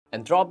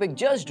Anthropic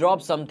just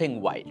dropped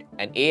something wild,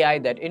 an AI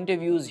that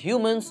interviews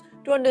humans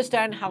to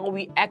understand how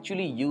we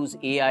actually use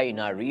AI in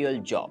our real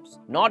jobs.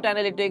 Not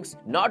analytics,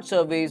 not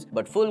surveys,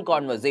 but full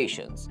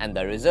conversations. And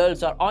the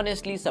results are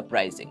honestly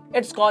surprising.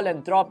 It's called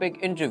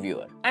Anthropic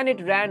Interviewer, and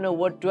it ran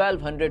over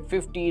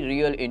 1250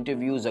 real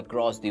interviews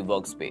across the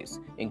workspace,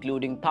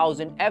 including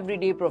 1,000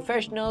 everyday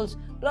professionals,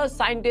 plus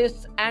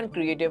scientists and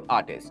creative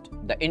artists.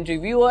 The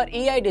interviewer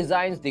AI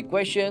designs the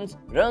questions,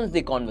 runs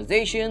the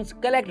conversations,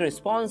 collects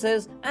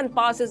responses, and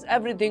passes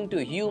everything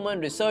to human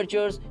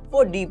researchers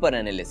for deeper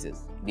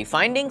analysis. The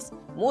findings?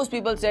 Most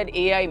people said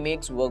AI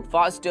makes work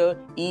faster,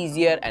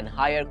 easier, and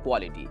higher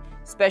quality,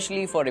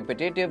 especially for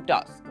repetitive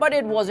tasks. But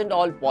it wasn't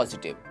all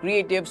positive.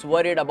 Creatives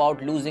worried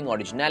about losing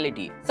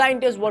originality.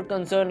 Scientists were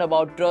concerned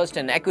about trust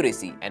and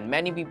accuracy, and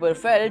many people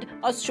felt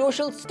a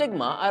social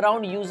stigma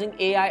around using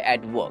AI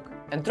at work.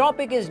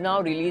 Anthropic is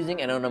now releasing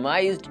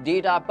anonymized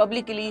data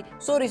publicly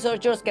so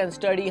researchers can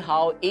study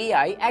how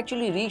AI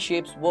actually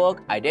reshapes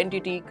work,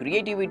 identity,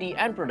 creativity,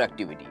 and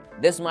productivity.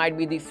 This might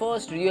be the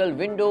first real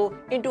window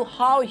into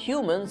how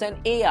humans and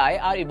AI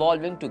are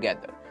evolving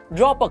together.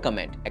 Drop a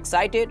comment,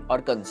 excited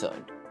or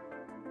concerned.